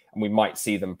fresh, and we might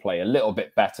see them play a little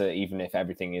bit better, even if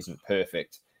everything isn't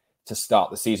perfect, to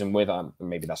start the season with.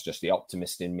 Maybe that's just the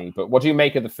optimist in me. But what do you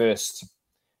make of the first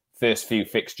few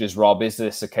fixtures, Rob? Is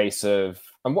this a case of,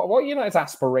 and what are United's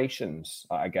aspirations,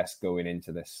 I guess, going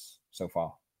into this so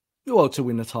far? Well, to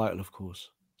win the title, of course.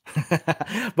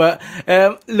 But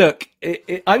look,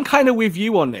 I'm kind of with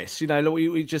you on this.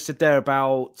 We just said there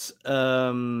about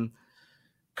kind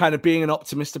of being an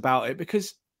optimist about it,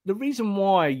 because the reason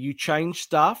why you change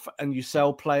stuff and you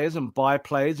sell players and buy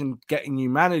players and get a new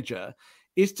manager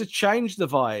is to change the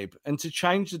vibe and to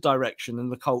change the direction and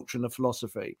the culture and the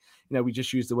philosophy. We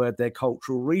just used the word there,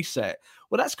 cultural reset.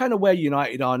 Well, that's kind of where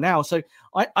United are now. So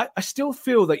I still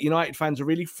feel that United fans are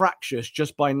really fractious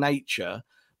just by nature,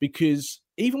 because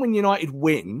even when United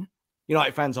win,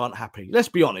 United fans aren't happy. Let's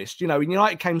be honest. When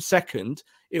United came second,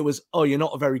 it was, oh, you're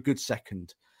not a very good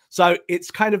second. So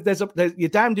it's kind of, you're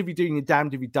damned if you do and you're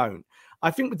damned if you don't.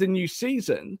 I think with the new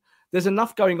season, there's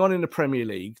enough going on in the Premier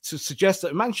League to suggest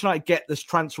that Manchester United get this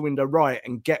transfer window right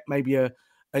and get maybe a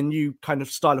new kind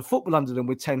of style of football under them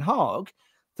with Ten Hag,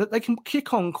 that they can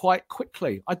kick on quite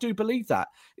quickly. I do believe that.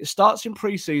 It starts in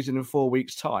pre-season in 4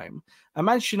 weeks' time. And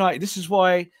Manchester United, this is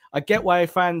why I get why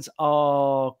fans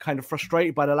are kind of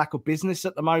frustrated by the lack of business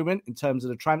at the moment in terms of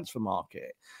the transfer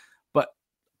market. But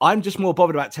I'm just more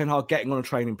bothered about Ten Hag getting on a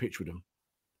training pitch with them.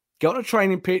 Get on a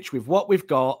training pitch with what we've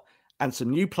got and some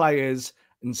new players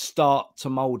and start to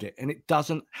mould it. And it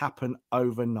doesn't happen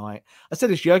overnight. I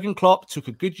said this, Jurgen Klopp took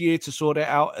a good year to sort it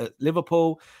out at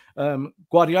Liverpool.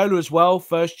 Guardiola as well,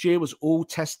 first year was all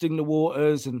testing the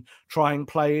waters and trying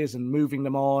players and moving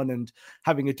them on and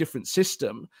having a different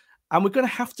system. And we're going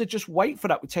to have to just wait for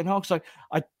that with Ten Hag. So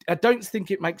I don't think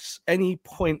it makes any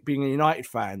point being a United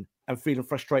fan and feeling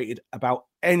frustrated about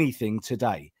anything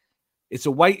today. It's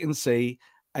a wait and see.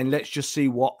 And let's just see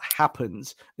what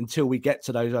happens until we get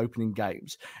to those opening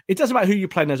games. It doesn't matter who you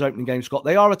play in those opening games, Scott.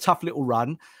 They are a tough little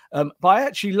run. But I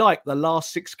actually like the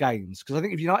last 6 games, because I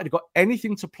think if United have got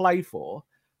anything to play for,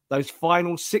 those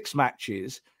final 6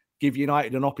 matches give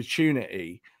United an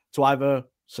opportunity to either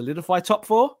solidify top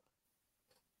 4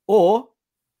 or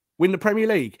win the Premier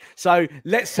League. So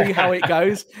let's see how it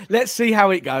goes. Let's see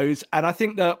how it goes. And I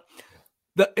think that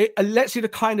let's see the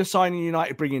kind of signing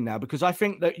United bring in now, because I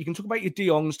think that you can talk about your De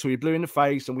Jongs till you're blue in the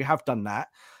face, and we have done that.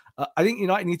 I think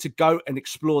United need to go and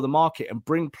explore the market and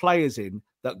bring players in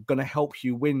that are going to help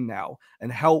you win now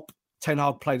and help Ten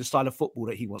Hag play the style of football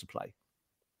that he wants to play.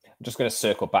 I'm just going to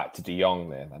circle back to De Jong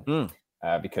there then,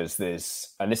 because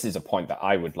this is a point that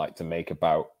I would like to make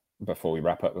about, before we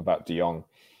wrap up, about De Jong.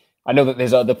 I know that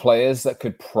there's other players that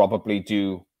could probably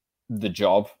do the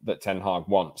job that Ten Hag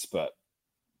wants, but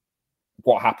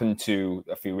what happened to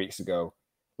a few weeks ago?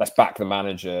 Let's back the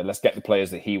manager. Let's get the players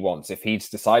that he wants. If he's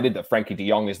decided that Frankie de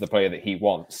Jong is the player that he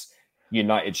wants,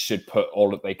 United should put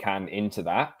all that they can into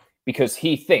that, because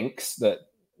he thinks that,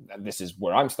 and this is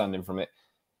where I'm standing from it,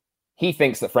 he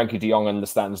thinks that Frankie de Jong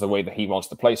understands the way that he wants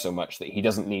to play so much that he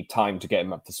doesn't need time to get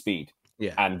him up to speed.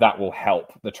 Yeah. And that will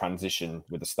help the transition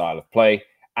with the style of play.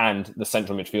 And the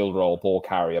central midfield role, ball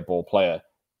carrier, ball player,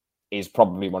 is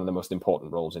probably one of the most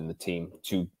important roles in the team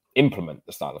to implement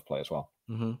the style of play as well.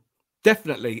 Mm-hmm.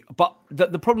 Definitely. But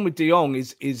the problem with De Jong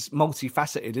is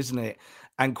multifaceted, isn't it?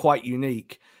 And quite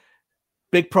unique.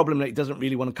 Big problem that he doesn't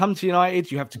really want to come to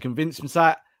United. You have to convince him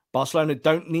that. Barcelona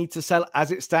don't need to sell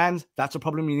as it stands. That's a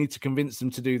problem. You need to convince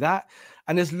them to do that.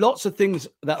 And there's lots of things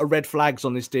that are red flags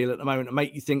on this deal at the moment that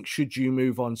make you think, should you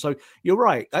move on? So you're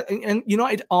right. And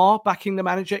United are backing the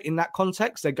manager in that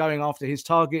context. They're going after his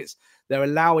targets. They're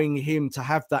allowing him to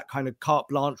have that kind of carte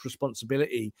blanche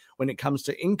responsibility when it comes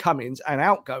to incomings and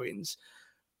outgoings.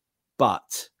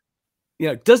 But,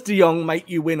 does De Jong make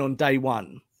you win on day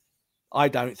one? I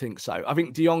don't think so. I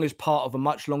think De Jong is part of a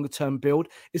much longer term build.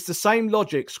 It's the same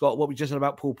logic, Scott, what we just said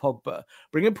about Paul Pogba.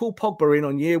 Bringing Paul Pogba in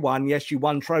on year one, yes, you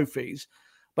won trophies,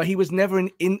 but he was never an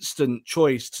instant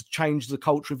choice to change the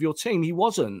culture of your team. He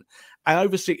wasn't. And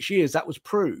over 6 years, that was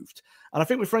proved. And I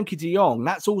think with Frankie de Jong,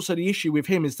 that's also the issue with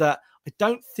him, is that I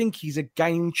don't think he's a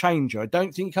game changer. I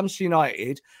don't think he comes to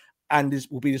United and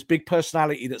will be this big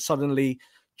personality that suddenly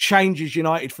changes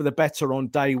United for the better on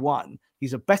day one.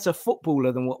 He's a better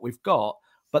footballer than what we've got,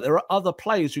 but there are other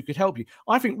players who could help you.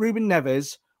 I think Ruben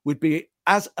Neves would be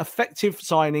as effective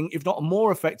signing, if not a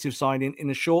more effective signing, in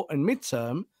the short and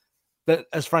mid-term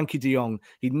as Frankie de Jong.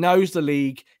 He knows the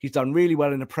league. He's done really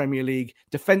well in the Premier League.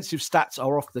 Defensive stats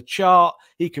are off the chart.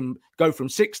 He can go from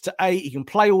 6 to 8. He can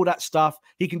play all that stuff.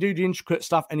 He can do the intricate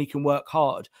stuff, and he can work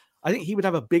hard. I think he would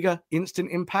have a bigger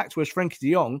instant impact, whereas Frankie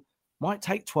de Jong might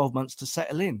take 12 months to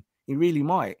settle in. He really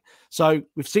might. So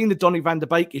we've seen the Donny van der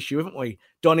Beek issue, haven't we?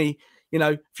 Donny,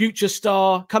 future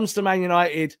star, comes to Man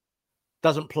United,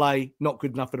 doesn't play, not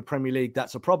good enough for the Premier League.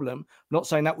 That's a problem. I'm not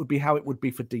saying that would be how it would be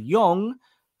for de Jong,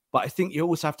 but I think you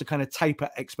also have to kind of taper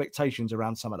expectations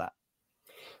around some of that.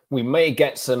 We may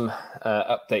get some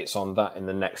updates on that in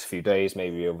the next few days,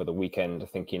 maybe over the weekend. I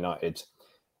think United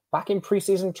back in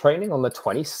preseason training on the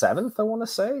 27th, I want to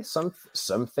say,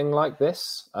 something like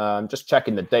this. Just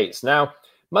checking the dates now.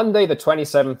 Monday, the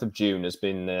 27th of June has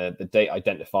been the date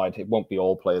identified. It won't be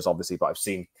all players, obviously, but I've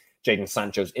seen Jadon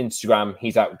Sancho's Instagram.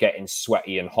 He's out getting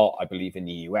sweaty and hot, I believe, in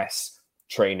the US,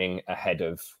 training ahead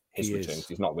of his return.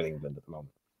 He's not with England at the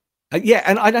moment. Yeah,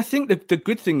 and I think the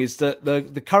good thing is that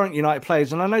the current United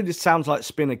players, and I know this sounds like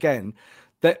spin again,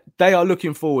 that they are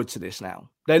looking forward to this now.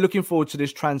 They're looking forward to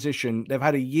this transition. They've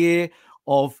had a year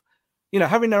of,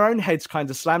 having their own heads kind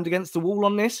of slammed against the wall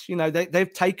on this.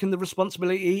 They've taken the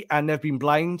responsibility and they've been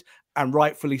blamed, and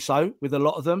rightfully so, with a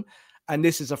lot of them. And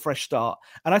this is a fresh start.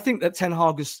 And I think that Ten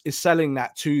Hag is selling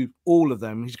that to all of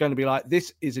them. He's going to be like,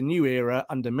 this is a new era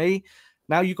under me.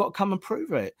 Now you've got to come and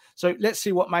prove it. So let's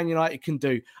see what Man United can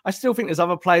do. I still think there's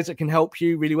other players that can help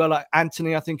you really well. Like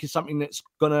Anthony, I think, is something that's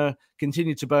going to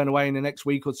continue to burn away in the next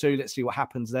week or two. Let's see what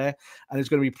happens there. And there's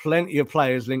going to be plenty of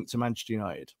players linked to Manchester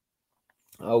United.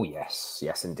 Oh, yes.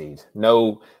 Yes, indeed.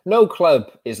 No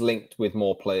club is linked with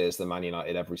more players than Man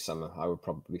United every summer, I would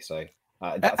probably say.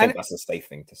 I think that's a safe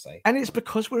thing to say. And it's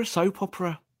because we're a soap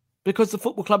opera. Because the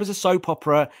football club is a soap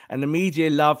opera and the media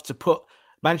love to put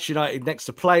Manchester United next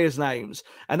to players' names.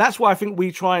 And that's why I think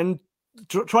we try and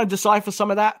decipher some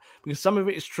of that, because some of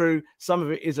it is true, some of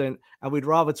it isn't. And we'd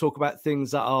rather talk about things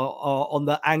that are on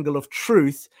the angle of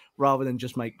truth rather than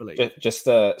just make-believe. Just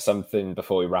something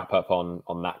before we wrap up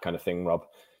on that kind of thing, Rob.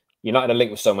 United are linked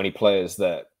with so many players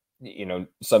that,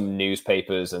 some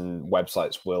newspapers and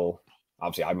websites will...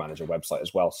 Obviously, I manage a website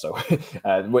as well, so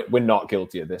we're not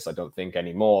guilty of this, I don't think,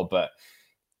 anymore. But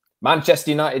Manchester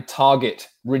United Target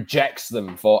rejects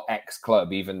them for X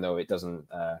club, even though it doesn't.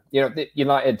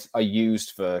 United are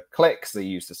used for clicks, they're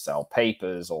used to sell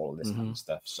papers, all of this kind of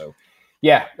stuff. So,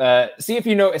 yeah, see if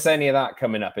you notice any of that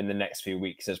coming up in the next few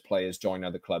weeks as players join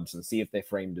other clubs, and see if they're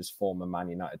framed as former Man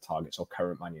United targets or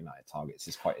current Man United targets.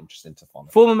 It's quite interesting to follow.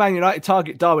 Former Man United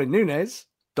target Darwin Núñez.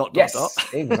 Yes,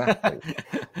 exactly.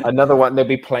 Another one. There'll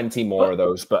be plenty more of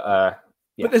those, but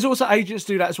yeah. But there's also agents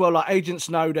do that as well. Like agents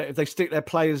know that if they stick their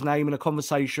player's name in a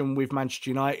conversation with Manchester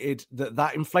United,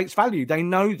 that inflates value. They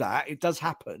know that it does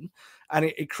happen, and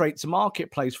it creates a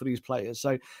marketplace for these players.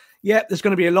 So, yeah, there's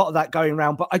going to be a lot of that going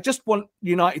around. But I just want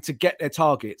United to get their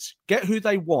targets, get who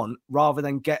they want, rather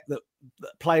than get the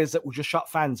players that will just shut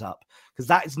fans up, because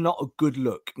that is not a good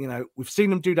look. We've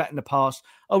seen them do that in the past.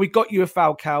 Oh, we got you a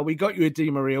Falcao, we got you a Di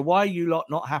Maria. Why are you lot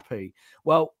not happy?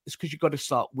 Well, it's because you've got to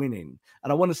start winning.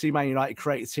 And I want to see Man United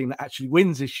create a team that actually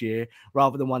wins this year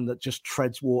rather than one that just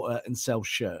treads water and sells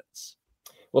shirts.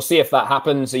 We'll see if that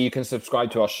happens. So you can subscribe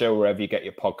to our show wherever you get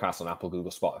your podcasts, on Apple,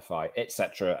 Google, Spotify,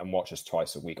 etc., and watch us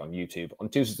twice a week on YouTube on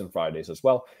Tuesdays and Fridays as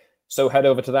well. So head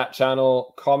over to that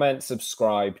channel, comment,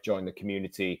 subscribe, join the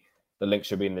community. The link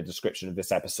should be in the description of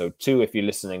this episode too, if you're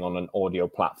listening on an audio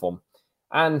platform.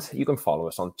 And you can follow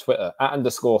us on Twitter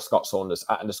 @_Scott Saunders,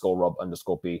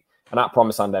 @_Rob_B, and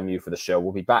 @PromiseandMU for the show.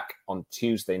 We'll be back on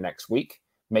Tuesday next week.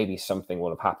 Maybe something will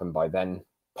have happened by then.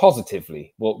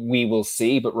 Positively, well, we will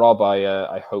see. But Rob,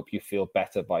 I hope you feel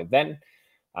better by then.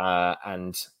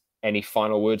 And any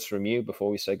final words from you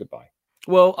before we say goodbye?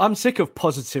 Well, I'm sick of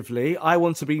positively. I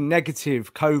want to be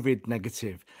negative, COVID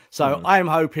negative. So I'm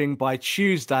hoping by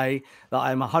Tuesday that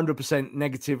I'm 100%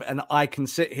 negative and I can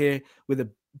sit here with a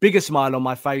bigger smile on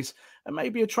my face and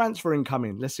maybe a transfer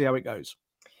incoming. Let's see how it goes.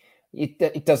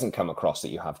 It doesn't come across that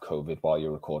you have COVID while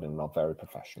you're recording. Not very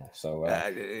professional. So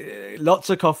lots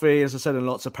of coffee, as I said, and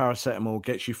lots of paracetamol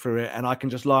gets you through it. And I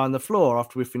can just lie on the floor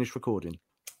after we've finished recording.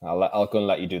 I'll go and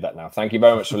let you do that now. Thank you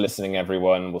very much for listening,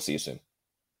 everyone. We'll see you soon.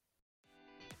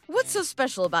 What's so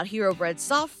special about Hero Bread's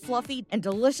soft, fluffy, and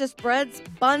delicious breads,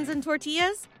 buns, and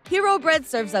tortillas? Hero Bread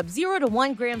serves up 0 to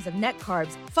 1 grams of net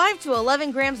carbs, 5 to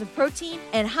 11 grams of protein,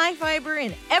 and high fiber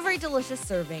in every delicious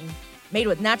serving. Made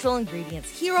with natural ingredients,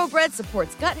 Hero Bread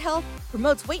supports gut health,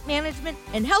 promotes weight management,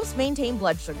 and helps maintain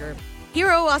blood sugar.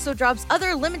 Hero also drops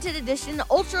other limited edition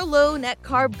ultra-low net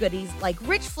carb goodies like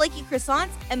rich flaky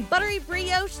croissants and buttery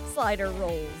brioche slider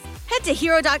rolls. Head to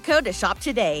hero.co to shop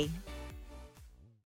today.